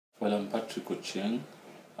Well, I'm Patrick Ochieng.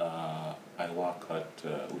 I work at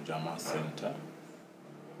Ujamaa Center,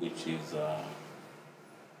 which is a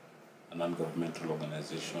non-governmental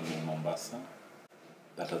organization in Mombasa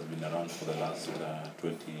that has been around for the last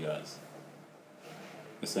 20 years.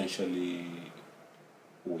 Essentially,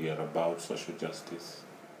 we are about social justice,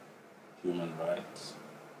 human rights,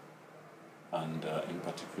 and in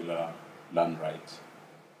particular, land rights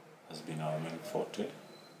has been our main forte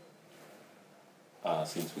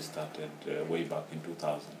since we started way back in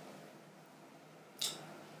 2000.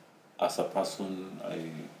 As a person,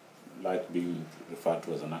 I like being referred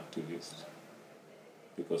to as an activist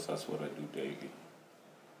because that's what I do daily.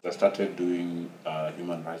 I started doing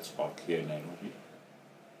human rights work here in Nairobi,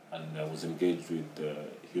 and I was engaged with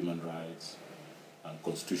human rights and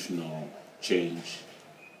constitutional change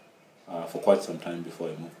for quite some time before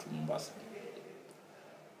I moved to Mombasa.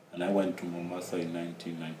 And I went to Mombasa in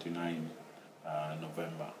 1999,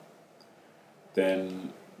 November.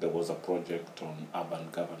 Then there was a project on urban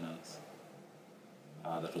governance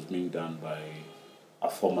that was being done by a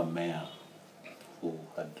former mayor who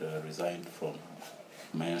had resigned from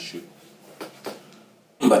mayorship,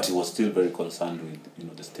 but he was still very concerned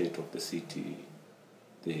with the state of the city,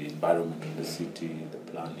 the environment of the city, the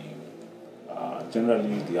planning,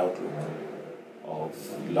 generally the outlook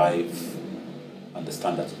of life and the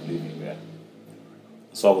standards of living there.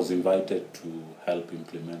 So I was invited to help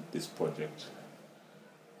implement this project.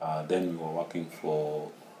 Then we were working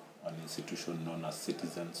for an institution known as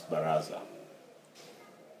Citizens Baraza,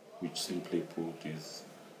 which simply put is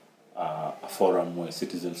a forum where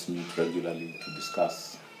citizens meet regularly to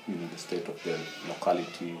discuss the state of their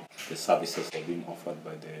locality, the services that are being offered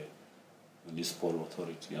by the municipal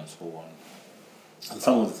authority and so on, and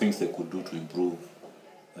some of the things they could do to improve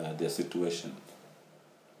their situation.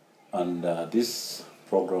 And this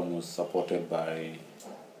program was supported by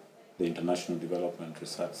the International Development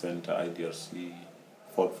Research Center, IDRC,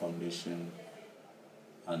 Ford Foundation,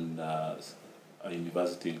 and a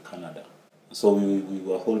university in Canada. So we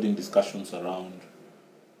were holding discussions around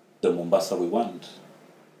the Mombasa we want,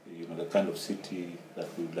 the kind of city that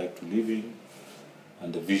we would like to live in,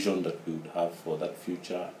 and the vision that we would have for that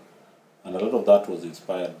future. And a lot of that was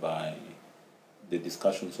inspired by the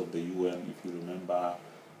discussions of the UN, if you remember,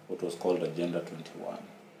 what was called Agenda 21.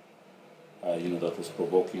 That was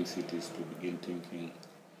provoking cities to begin thinking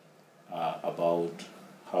about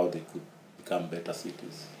how they could become better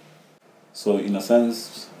cities. So in a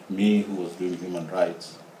sense, me who was doing human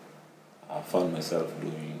rights, I found myself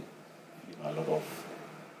doing a lot of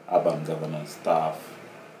urban governance stuff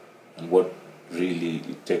and what really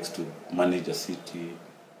it takes to manage a city,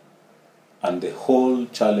 and the whole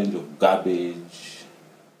challenge of garbage,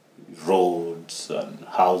 roads and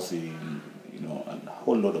housing, and a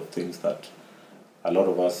whole lot of things that a lot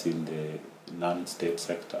of us in the non-state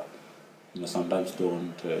sector, sometimes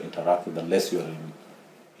don't interact with unless you're in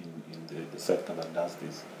the sector that does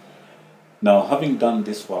this. Now, having done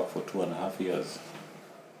this work for 2.5 years,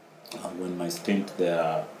 when my stint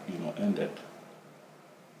there, ended,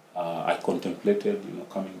 I contemplated,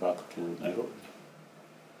 coming back to Nairobi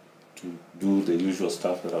to do the usual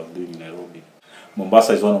stuff that I was doing in Nairobi.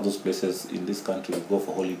 Mombasa is one of those places in this country we go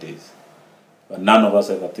for holidays, but none of us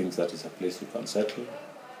ever thinks that it's a place you can settle.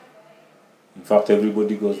 In fact,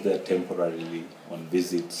 everybody goes there temporarily on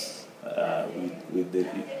visits with the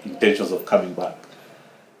intentions of coming back.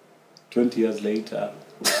 20 years later,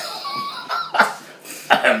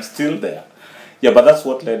 I am still there. Yeah, but that's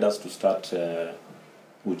what led us to start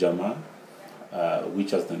Ujamaa,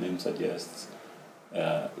 which, as the name suggests,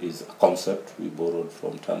 is a concept we borrowed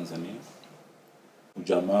from Tanzania.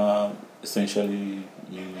 Ujamaa essentially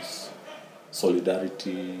means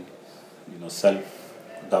solidarity,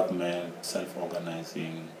 self-government,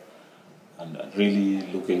 self-organizing, and really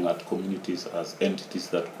looking at communities as entities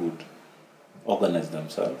that could organize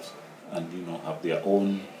themselves and have their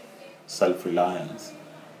own self-reliance,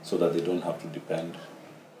 so that they don't have to depend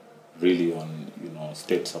really on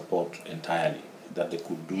state support entirely, that they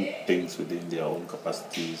could do things within their own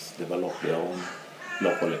capacities, develop their own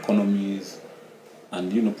local economies,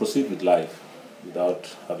 and proceed with life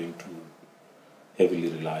without having to heavily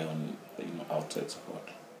rely on outside support.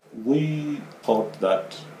 We thought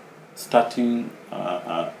that starting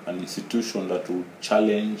an institution that would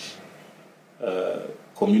challenge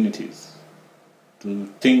communities to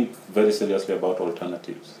think very seriously about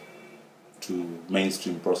alternatives to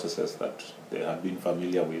mainstream processes that they had been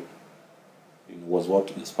familiar with was what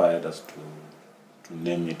inspired us to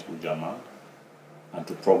name it Ujamaa and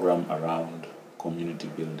to program around community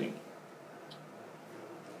building.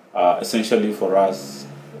 Essentially for us,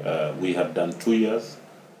 we had done 2 years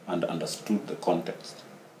and understood the context.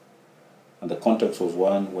 And the context was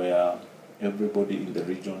one where everybody in the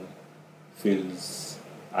region feels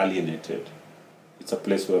alienated. It's a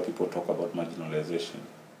place where people talk about marginalization.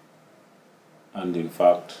 And in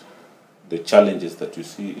fact, the challenges that you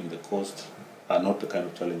see in the coast are not the kind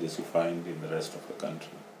of challenges you find in the rest of the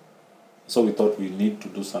country. So we thought we need to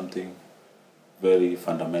do something very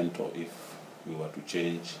fundamental if we were to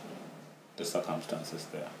change the circumstances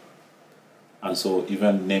there. And so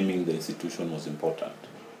even naming the institution was important,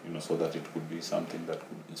 so that it could be something that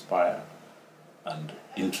could inspire and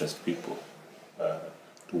interest people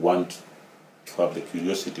to want to have the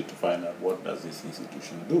curiosity to find out what does this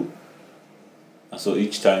institution do. And so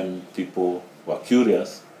each time people were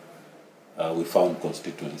curious, we found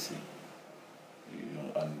constituency,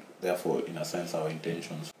 and therefore, in a sense, our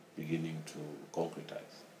intentions beginning to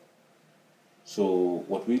concretize. So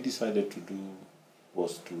what we decided to do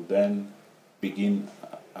was to then begin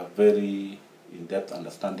a very in-depth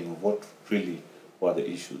understanding of what really were the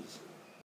issues